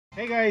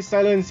Hey guys,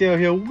 SilentCiel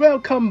here.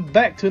 Welcome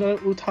back to the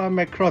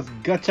Macross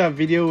gacha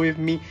video with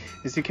me.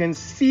 As you can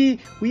see,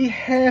 we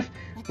have,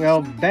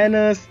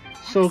 banners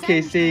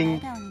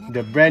showcasing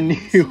the brand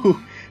new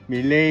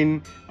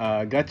Milane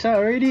gacha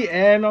already.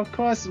 And of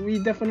course, we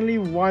definitely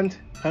want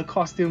her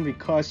costume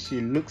because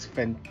she looks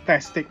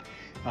fantastic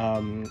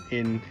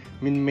in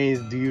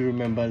Minmay's Do You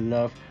Remember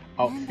Love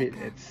outfit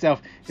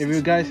itself. If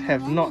you guys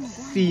have not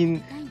seen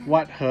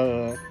what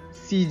her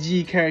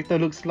CG character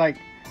looks like,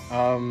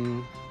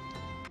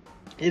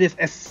 it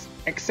is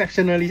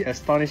exceptionally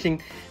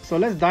astonishing. So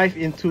let's dive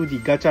into the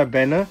gacha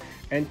banner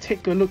and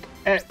take a look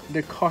at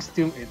the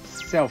costume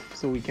itself.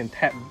 So we can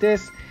tap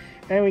this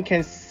and we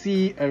can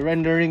see a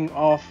rendering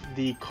of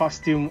the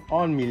costume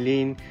on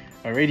Milane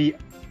already.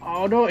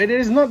 Although it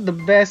is not the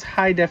best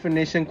high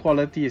definition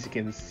quality, as you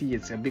can see,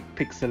 it's a bit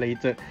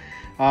pixelated.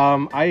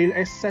 I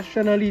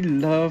exceptionally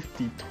love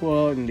the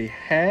twirl in the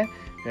hair,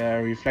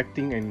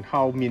 reflecting in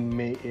how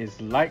Minmay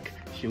is like.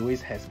 She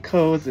always has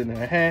curls in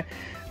her hair.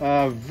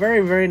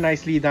 Very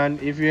nicely done.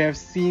 If you have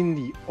seen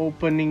the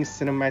opening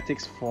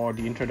cinematics for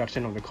the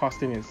introduction of the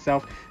costume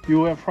itself,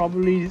 you have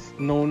probably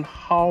known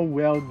how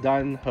well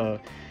done her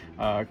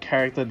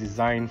character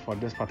design for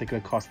this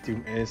particular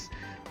costume is.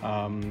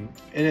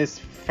 It is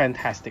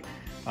fantastic.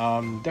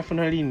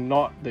 Definitely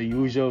not the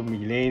usual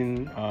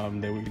Milane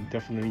that we've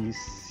definitely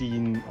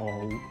seen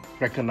or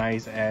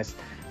recognized as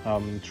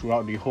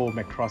throughout the whole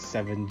Macross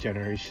 7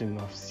 generation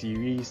of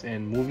series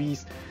and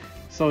movies.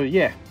 So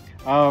yeah,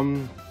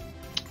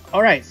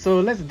 alright, so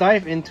let's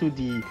dive into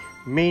the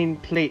main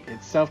plate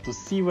itself to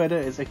see whether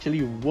it's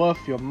actually worth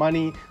your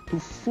money to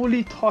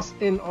fully toss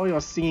in all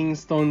your singing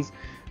stones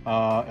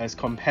as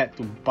compared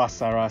to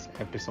Basara's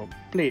episode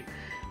plate.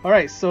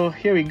 Alright, so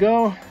here we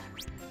go.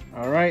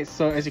 Alright,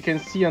 so as you can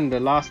see on the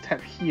last tab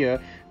here,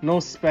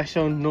 no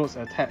special notes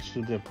attached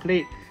to the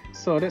plate,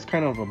 so that's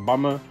kind of a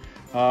bummer.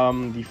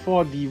 The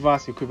 4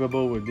 divas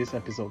equipable with this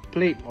episode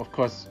plate, of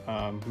course,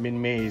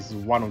 Minmay is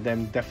one of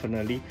them,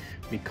 definitely,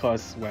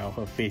 because, well,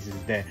 her face is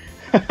there.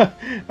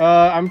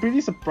 I'm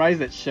pretty surprised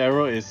that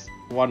Cheryl is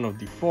one of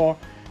the 4.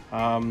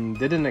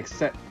 Didn't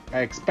expect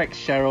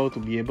Cheryl to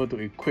be able to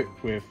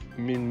equip with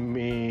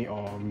Minmay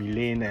or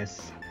Milane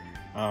as,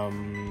 I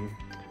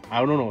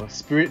don't know,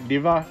 spirit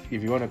diva,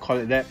 if you want to call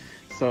it that.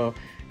 So,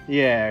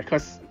 yeah,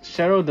 because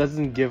Cheryl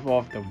doesn't give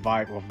off the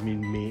vibe of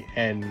Minmay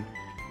and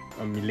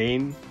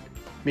Milane.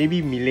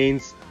 Maybe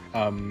Milane's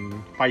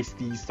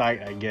feisty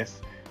side, I guess.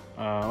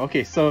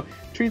 Okay, so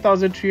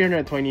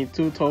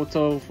 3,322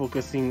 total,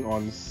 focusing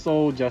on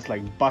soul just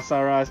like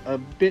Basara's, a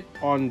bit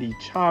on the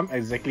charm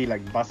exactly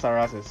like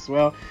Basara's as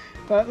well.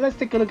 But let's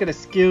take a look at the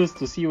skills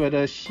to see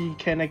whether she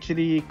can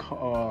actually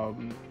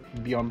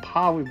be on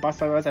par with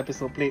Basara's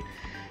episode plate.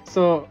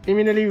 So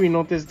immediately we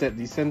notice that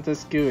the center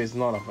skill is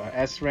not of a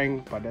S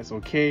rank, but that's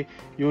okay.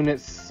 Unit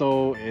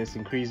soul is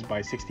increased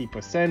by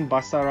 60%,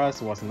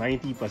 Basara's was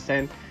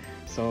 90%.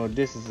 So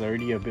this is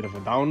already a bit of a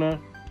downer.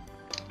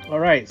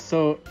 Alright,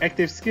 so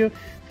active skill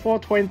for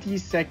 20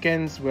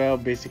 seconds, well,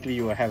 basically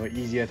you will have an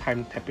easier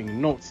time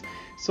tapping notes.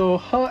 So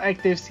her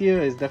active skill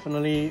is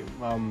definitely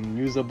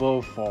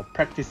usable for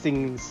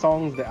practicing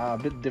songs that are a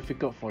bit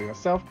difficult for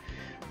yourself,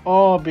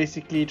 or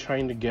basically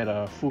trying to get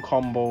a full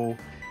combo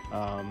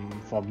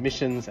for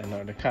missions and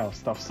that kind of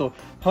stuff. So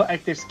her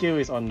active skill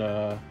is on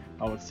the,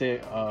 I would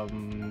say,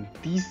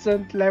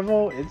 decent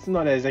level. It's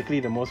not exactly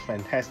the most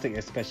fantastic,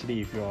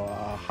 especially if you're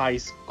a high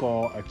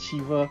score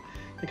achiever,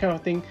 that kind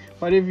of thing.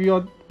 But if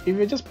you're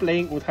just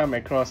playing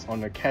Macross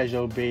on a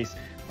casual base,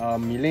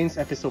 Milane's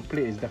episode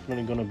plate is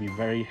definitely going to be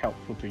very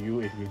helpful to you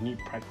if you need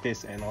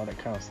practice and all that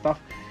kind of stuff.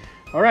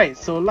 Alright,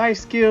 so life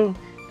skill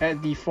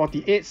at the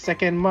 48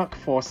 second mark.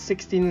 For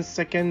 16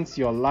 seconds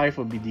your life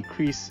will be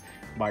decreased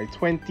by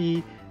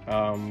 20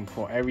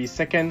 for every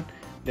second.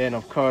 Then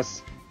of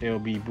course it will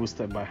be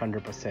boosted by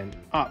 100%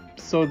 up.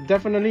 So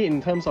definitely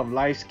in terms of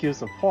life skill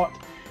support,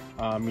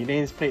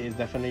 Milane's plate is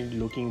definitely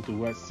looking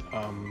towards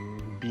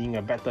being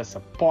a better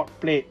support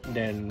plate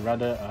than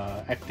rather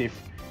active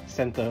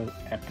center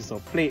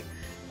episode plate.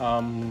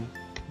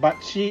 But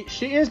she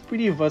is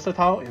pretty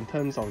versatile in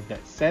terms of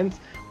that sense.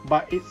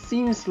 But it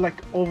seems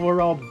like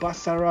overall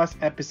Basara's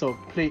episode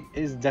plate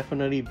is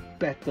definitely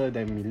better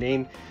than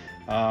Milane,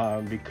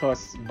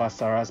 because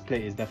Basara's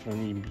plate is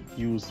definitely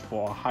used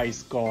for a high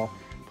score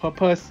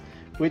purpose,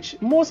 which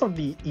most of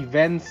the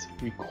events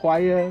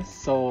require.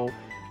 So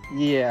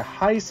yeah,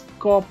 high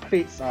score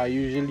plates are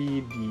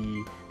usually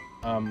the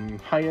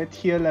higher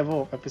tier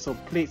level of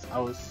episode plates, I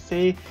would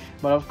say.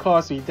 But of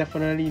course we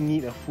definitely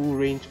need a full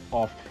range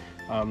of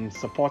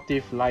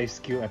supportive life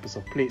skill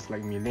episode plates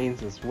like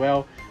Milane's as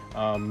well.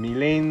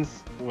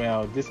 Milane's,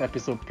 well, this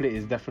episode plate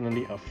is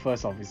definitely a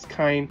first of its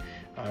kind,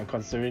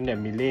 considering that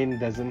Milane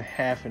doesn't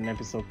have an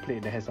episode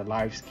plate that has a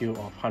life skill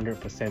of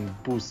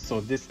 100% boost. So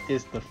this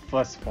is the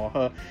first for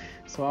her.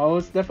 So I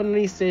would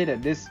definitely say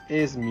that this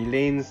is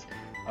Milane's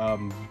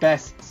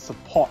best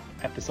support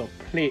episode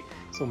plate.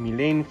 So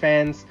Milane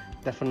fans,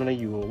 definitely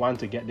you will want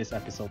to get this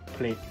episode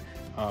plate.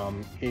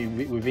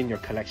 within your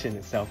collection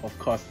itself. Of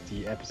course,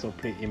 the episode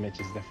plate image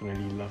is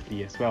definitely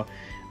lovely as well.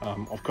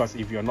 Of course,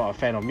 if you're not a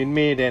fan of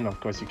Minmay, then of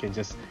course you can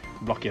just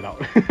block it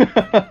out.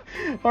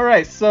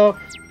 Alright, so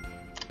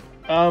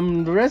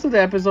the rest of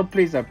the episode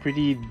plates are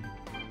pretty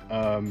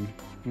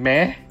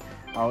meh,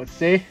 I would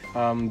say.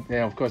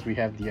 Then of course we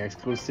have the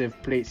exclusive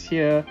plates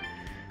here.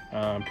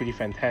 Pretty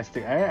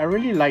fantastic. I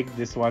really like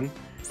this one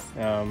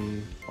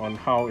on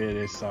how it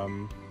is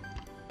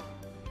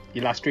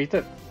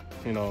illustrated.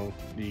 You know,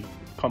 the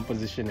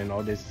composition and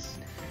all this is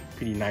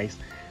pretty nice,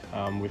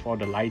 with all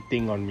the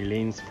lighting on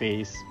Mylane's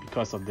face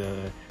because of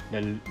the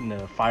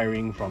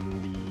firing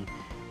from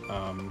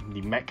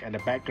the mech at the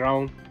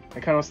background,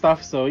 that kind of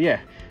stuff. So yeah,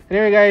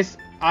 anyway guys,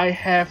 I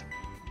have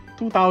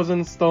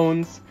 2,000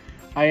 stones.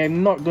 I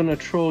am not gonna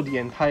throw the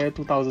entire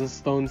 2,000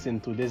 stones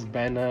into this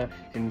banner.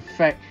 In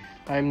fact,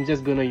 I'm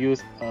just gonna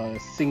use a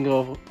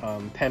single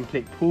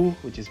template pool,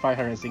 which is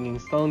 500 singing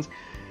stones.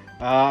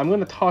 I'm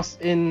gonna toss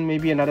in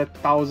maybe another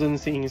 1,000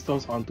 singing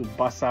stones onto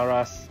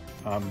Basara's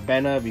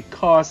banner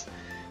because,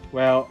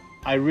 well,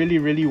 I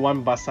really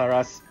want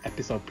Basara's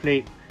episode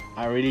plate.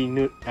 I really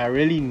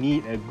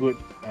need a good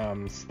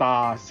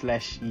star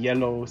 /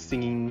 yellow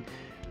singing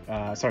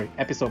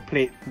episode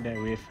plate that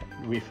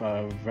with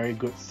a very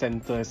good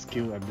center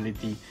skill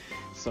ability.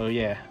 So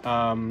yeah,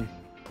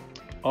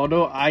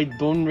 although I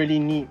don't really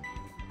need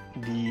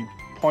the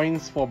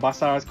points for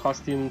Basara's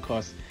costume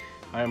because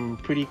I'm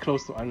pretty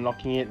close to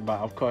unlocking it, but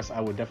of course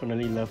I would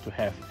definitely love to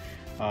have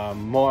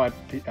more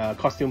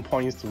costume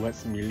points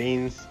towards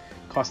Mylane's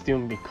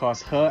costume,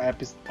 because her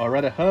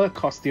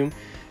costume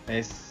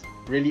is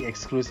really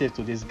exclusive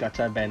to this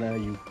gacha banner.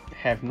 You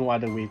have no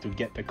other way to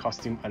get the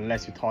costume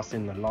unless you toss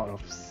in a lot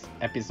of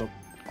episode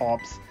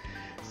orbs.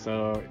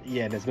 So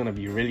yeah, that's gonna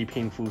be really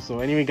painful.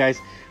 So anyway guys,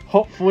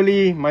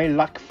 hopefully my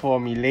luck for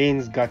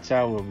Mylane's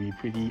gacha will be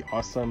pretty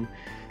awesome.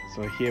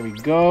 So here we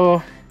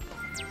go.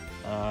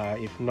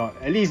 If not,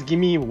 at least give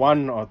me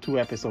 1 or 2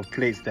 episode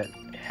plates that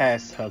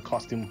has her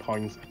costume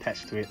points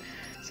attached to it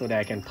so that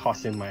I can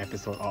toss in my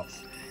episode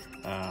ops.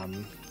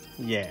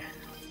 Yeah.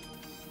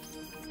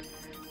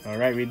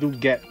 Alright, we do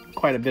get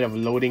quite a bit of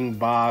loading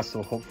bar,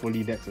 so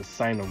hopefully that's a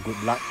sign of good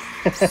luck.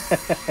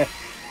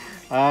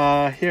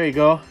 Here we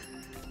go.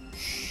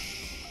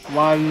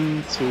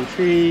 1, 2,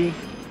 3.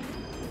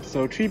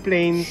 So 3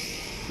 planes.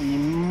 We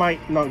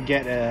might not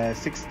get a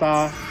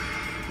 6-star,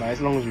 but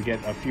as long as we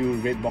get a few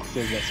red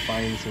boxes, that's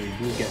fine. So we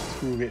do get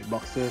 2 red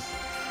boxes.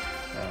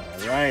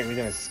 Alright, we're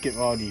gonna skip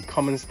all the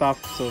common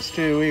stuff. So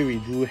straight away we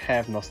do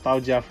have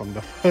nostalgia from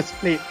the first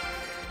plate.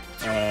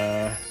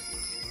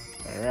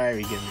 Alright,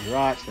 we get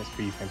Mirage, that's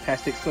pretty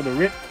fantastic. So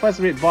the first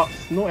red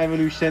box, no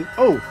evolution.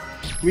 Oh,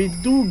 we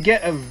do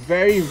get a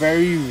very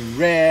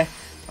rare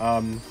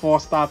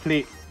 4-star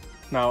plate.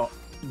 Now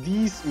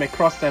these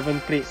Macross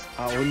 7 plates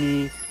are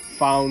only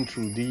found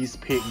through these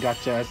paid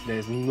gachas.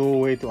 There's no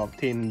way to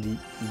obtain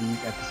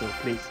these episode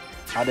plates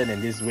other than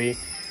this way.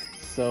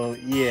 So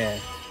yeah.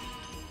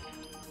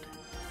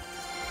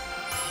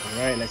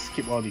 Alright, let's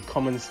skip all the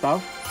common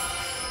stuff.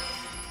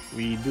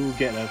 We do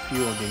get a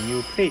few of the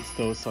new plates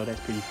though, so that's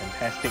pretty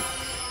fantastic.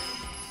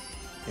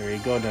 Here we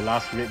go, the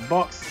last red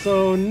box.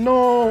 So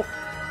no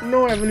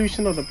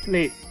evolution of the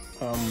plate.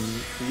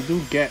 We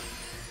do get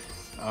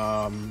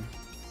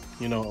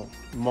you know,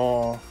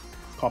 more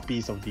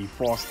copies of the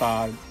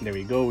 4-star. There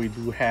we go, we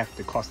do have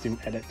the costume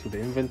added to the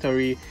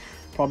inventory.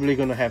 Probably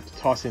gonna have to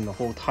toss in a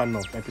whole ton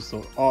of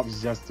episode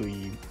orbs just to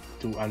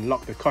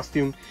unlock the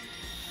costume.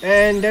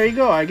 And there we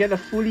go, I get a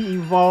fully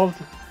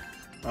evolved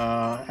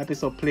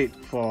episode plate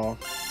for,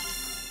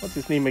 what's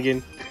his name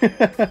again?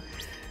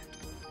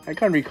 I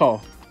can't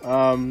recall.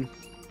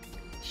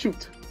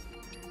 Shoot,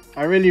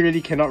 I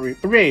really cannot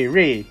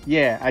Ray,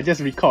 yeah, I just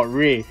recalled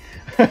Ray.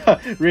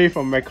 Ray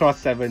from Macross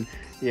 7.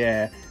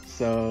 Yeah,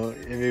 so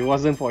if it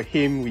wasn't for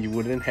him, we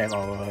wouldn't have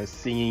our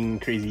singing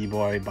crazy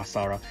boy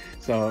Basara.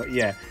 So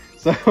yeah,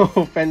 so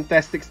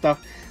fantastic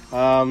stuff.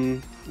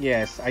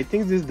 Yes, I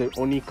think this is the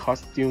only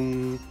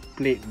costume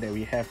plate that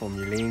we have for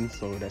Mylane,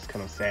 so that's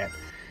kind of sad.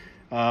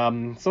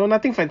 So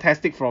nothing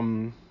fantastic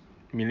from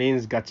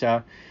Mylane's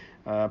gacha.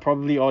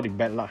 Probably all the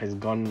bad luck has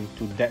gone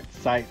to that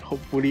side.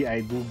 Hopefully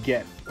I do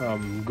get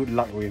good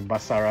luck with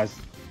Basara's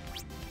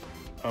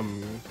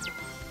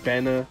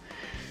banner.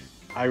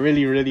 I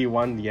really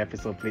want the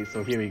episode plate,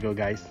 so here we go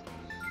guys.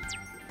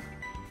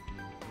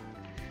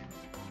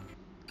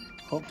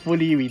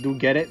 Hopefully we do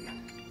get it,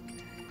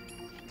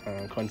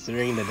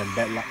 considering that the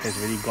bad luck has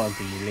really gone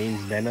to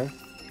Mylane's banner.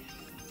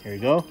 Here we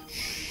go.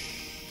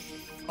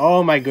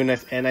 Oh my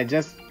goodness, and I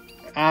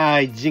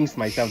jinxed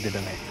myself,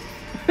 didn't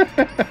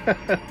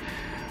I?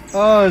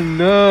 Oh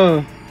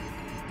no.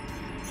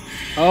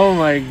 Oh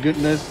my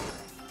goodness.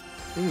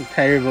 This is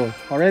terrible.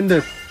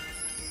 Horrendous.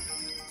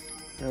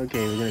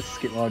 Okay, we're gonna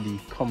skip all the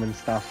common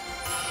stuff.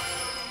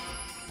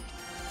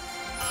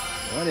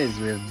 What is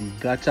with the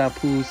gacha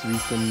pools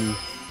recently?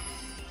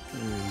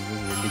 This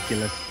is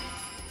ridiculous.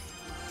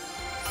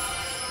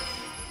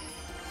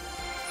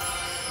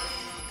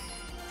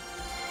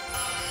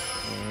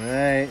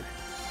 Alright.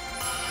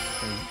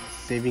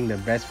 saving the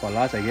best for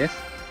last, I guess.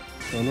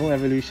 So no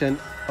evolution.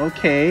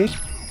 Okay.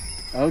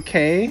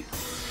 Okay.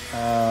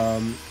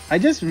 I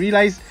just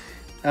realized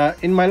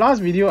in my last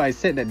video I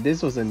said that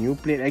this was a new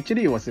plate.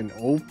 Actually, it was an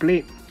old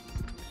plate.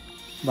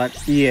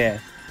 But yeah,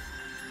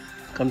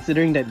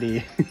 considering that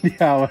they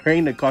are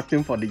wearing the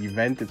costume for the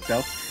event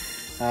itself,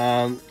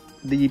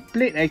 the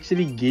plate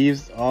actually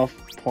gives off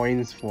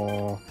points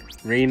for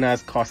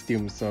Reina's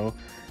costume. So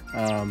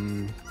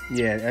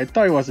yeah, I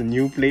thought it was a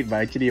new plate, but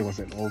actually it was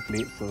an old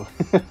plate. So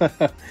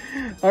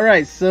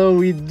alright, so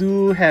we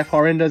do have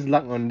horrendous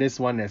luck on this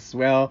one as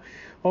well.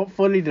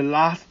 Hopefully the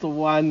last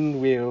one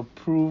will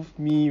prove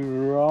me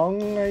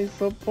wrong, I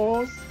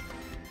suppose.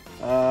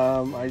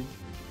 I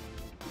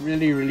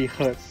really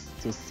hurts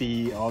to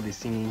see all the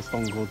singing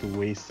stones go to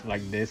waste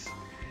like this.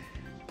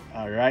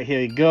 Alright, here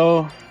we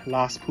go.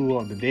 Last pool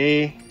of the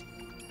day.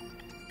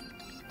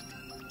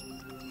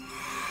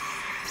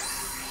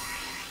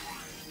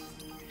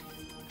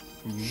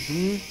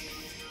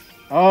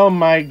 Oh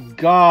my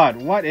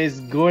god, what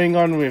is going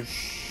on with...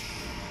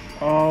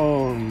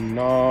 Oh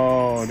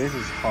no, this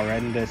is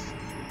horrendous.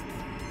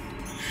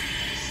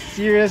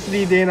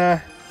 Seriously,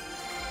 Dana?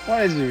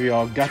 What is with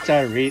your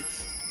gacha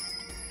rates?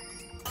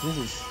 This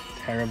is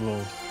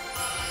terrible.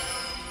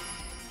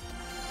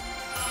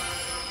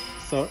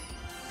 So,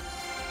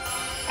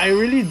 I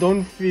really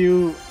don't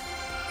feel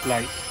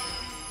like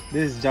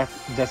this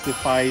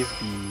justifies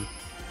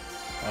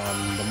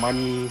the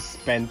money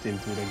spent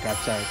into the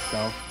gacha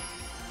itself.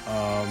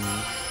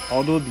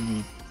 Although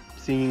the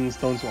singing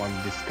stones were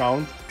on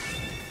discount.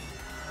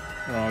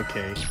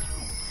 Okay.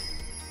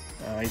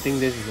 I think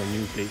this is a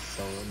new plate,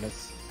 so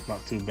that's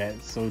not too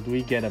bad. So do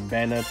we get a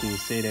banner to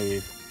say that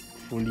we've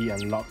fully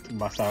unlocked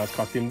Basara's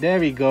costume? There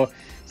we go.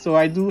 So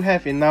I do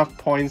have enough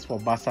points for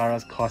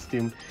Basara's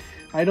costume.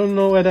 I don't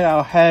know whether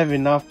I'll have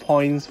enough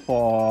points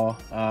for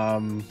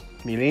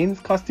Milane's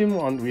costume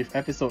with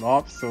episode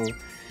ops. So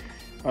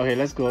okay,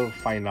 let's go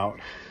find out.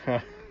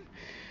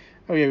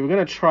 Okay, we're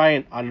gonna try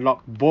and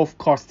unlock both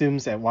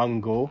costumes at one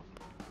go.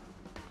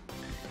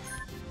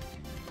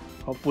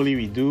 Hopefully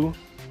we do.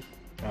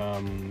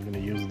 I'm gonna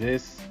use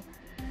this.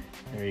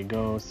 There we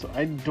go. So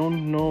I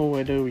don't know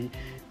whether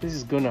this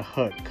is gonna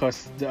hurt,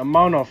 because the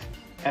amount of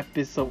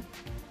episode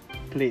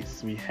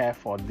plates we have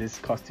for this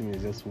costume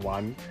is just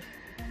one.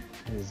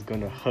 It's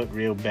gonna hurt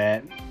real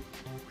bad.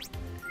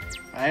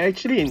 I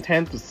actually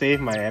intend to save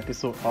my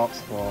episode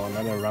ops for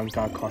another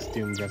Ranka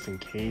costume just in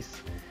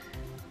case.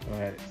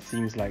 But it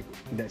seems like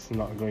that's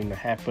not going to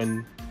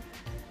happen.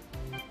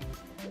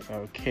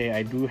 Okay,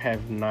 I do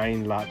have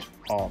 9 large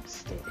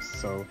orbs though,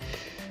 so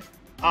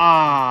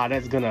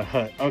that's gonna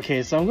hurt.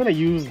 Okay, so I'm gonna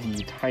use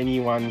the tiny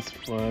ones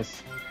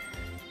first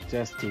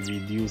just to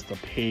reduce the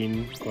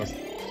pain, because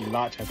the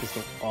large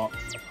episode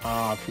orbs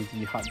are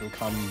pretty hard to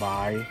come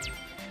by.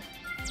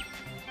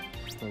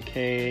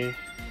 Okay,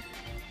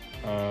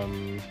 I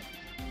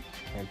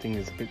think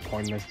it's a bit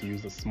pointless to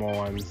use the small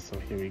ones, so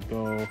here we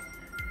go.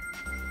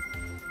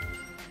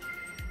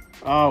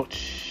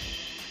 Ouch!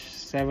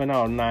 7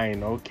 out of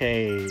 9.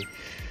 Okay,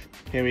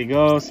 here we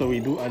go. So we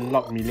do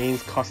unlock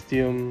Milane's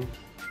costume.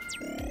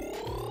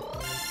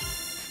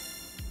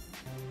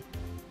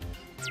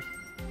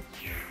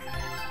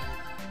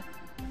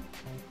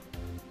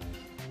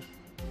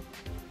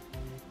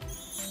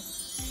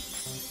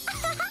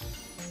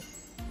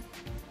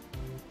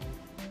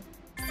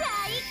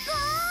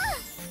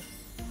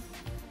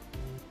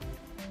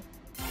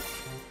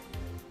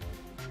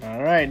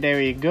 Alright, there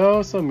we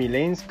go. So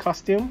Milane's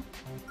costume.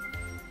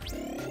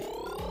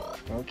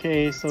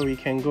 Okay, so we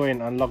can go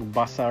and unlock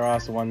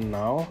Basara's one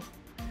now.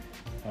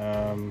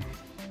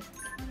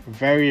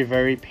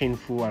 Very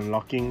painful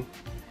unlocking.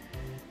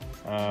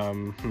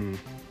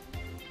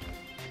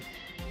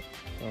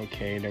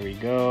 Okay, there we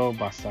go.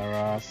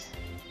 Basara's.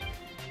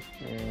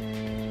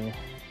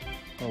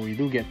 Oh, we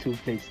do get 2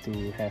 plates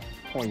to have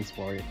points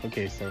for it.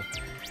 Okay, so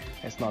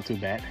that's not too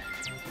bad.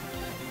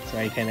 So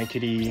I can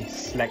actually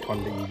slack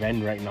on the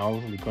event right now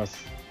because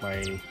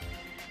my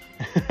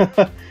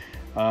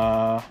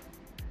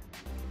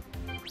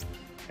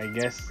I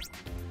guess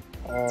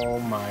all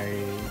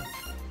my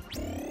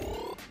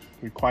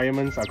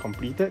requirements are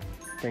completed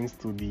thanks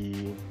to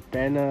the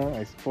banner,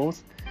 I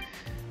suppose.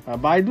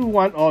 But I do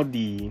want all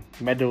the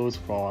medals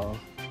for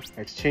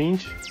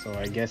exchange, so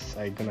I guess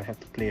I'm gonna have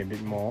to play a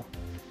bit more.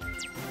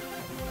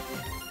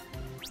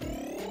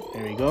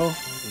 There we go,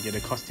 we get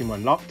the costume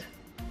unlocked.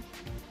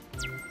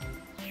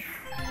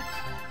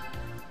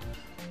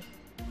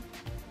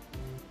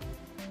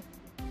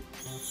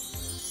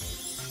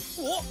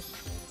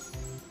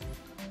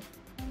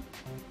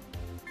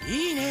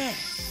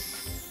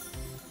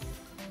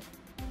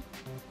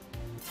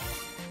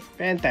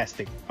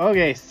 Fantastic.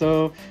 Okay,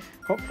 so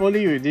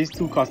hopefully with these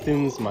 2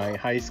 costumes, my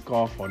high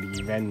score for the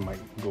event might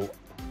go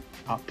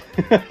up.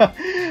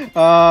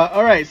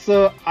 Alright,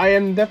 so I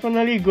am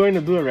definitely going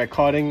to do a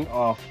recording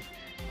of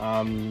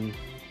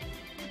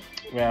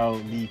well,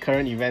 the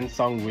current event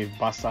song with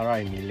Basara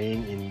and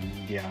Milane in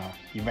their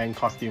event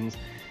costumes.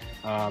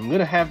 I'm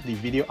gonna have the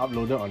video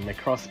uploaded on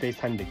Macross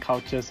Spacetime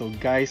Deculture, so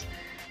guys,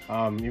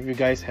 If you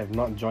guys have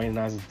not joined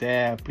us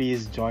there,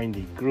 please join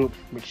the group.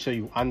 Make sure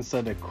you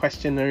answer the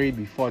questionnaire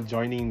before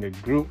joining the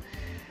group.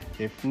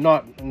 If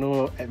not,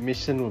 no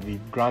admission will be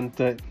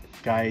granted.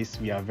 Guys,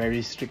 we are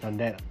very strict on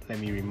that, let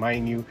me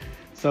remind you.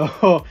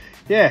 So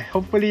yeah,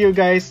 hopefully you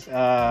guys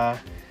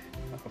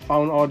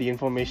found all the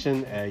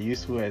information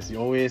useful as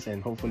always,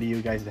 and hopefully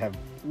you guys have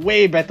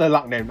way better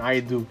luck than I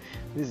do.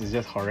 This is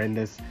just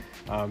horrendous.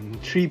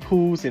 3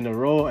 pools in a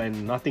row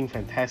and nothing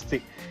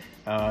fantastic.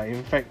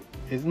 In fact,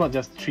 it's not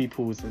just 3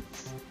 pools,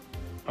 it's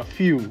a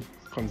few,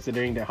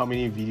 considering that how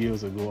many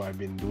videos ago I've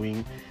been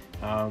doing.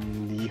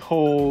 The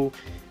whole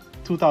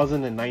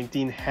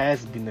 2019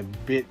 has been a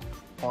bit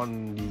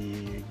on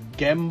the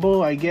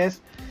gamble, I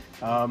guess.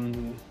 A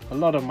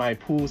lot of my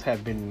pools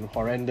have been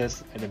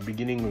horrendous at the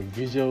beginning with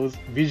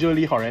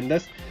visually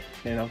horrendous,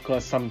 and of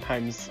course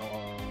sometimes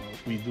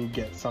we do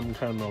get some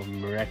kind of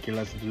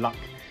miraculous luck,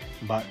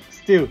 but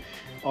still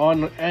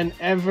on an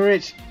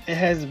average it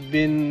has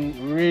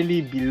been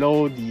really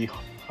below the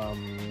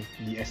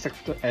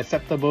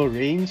acceptable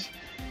range.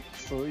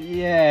 So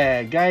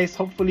yeah guys,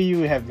 hopefully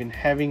you have been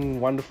having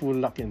wonderful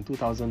luck in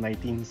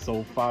 2019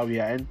 so far. We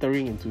are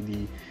entering into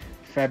the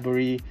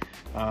February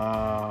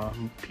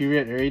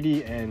period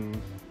already, and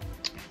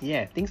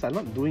yeah, things are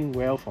not doing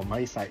well for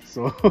my side.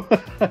 So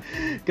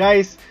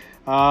guys,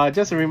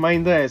 just a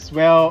reminder as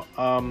well,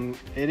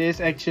 it is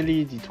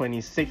actually the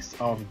 26th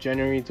of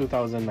January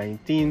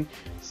 2019,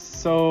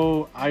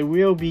 so I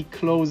will be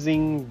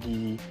closing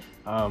the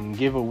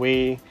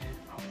giveaway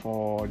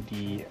for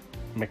the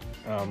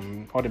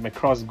all the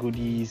Macross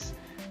goodies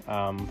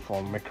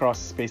for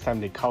Macross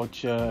Spacetime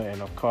Deculture,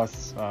 and of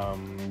course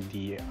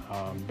the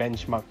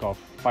benchmark of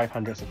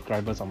 500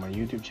 subscribers on my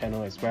YouTube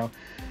channel as well.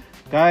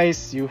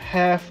 Guys, you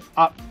have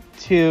up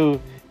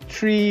till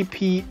 3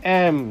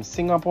 p.m.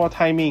 Singapore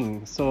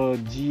timing, so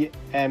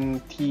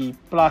GMT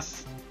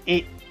plus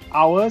 8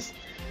 hours.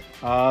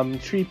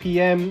 3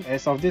 p.m.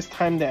 as of this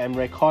time that I'm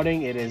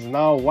recording, it is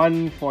now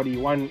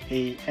 1:41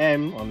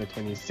 a.m. on the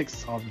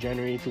 26th of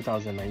January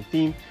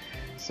 2019.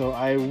 So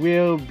I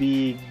will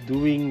be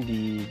doing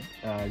the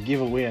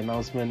giveaway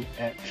announcement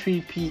at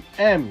 3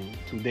 p.m.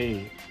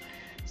 today.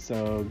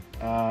 So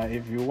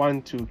if you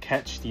want to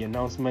catch the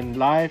announcement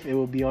live, it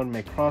will be on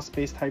Macross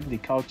Spacetime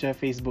Deculture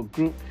Facebook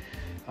group.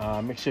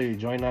 Make sure you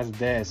join us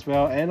there as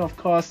well, and of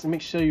course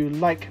make sure you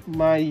like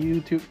my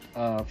YouTube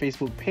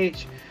Facebook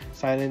page,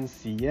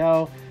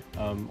 SilentCiel.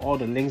 All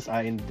the links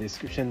are in the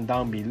description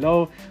down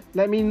below.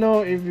 Let me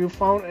know if you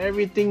found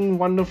everything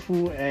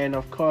wonderful, and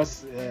of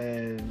course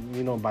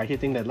by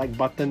hitting the like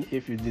button.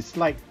 If you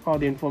dislike all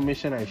the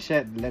information I've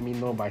shared, let me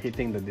know by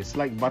hitting the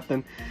dislike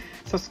button.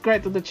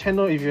 Subscribe to the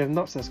channel if you have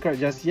not subscribed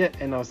just yet,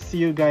 and I'll see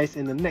you guys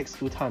in the next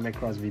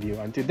Macross video.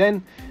 Until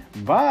then,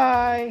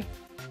 bye.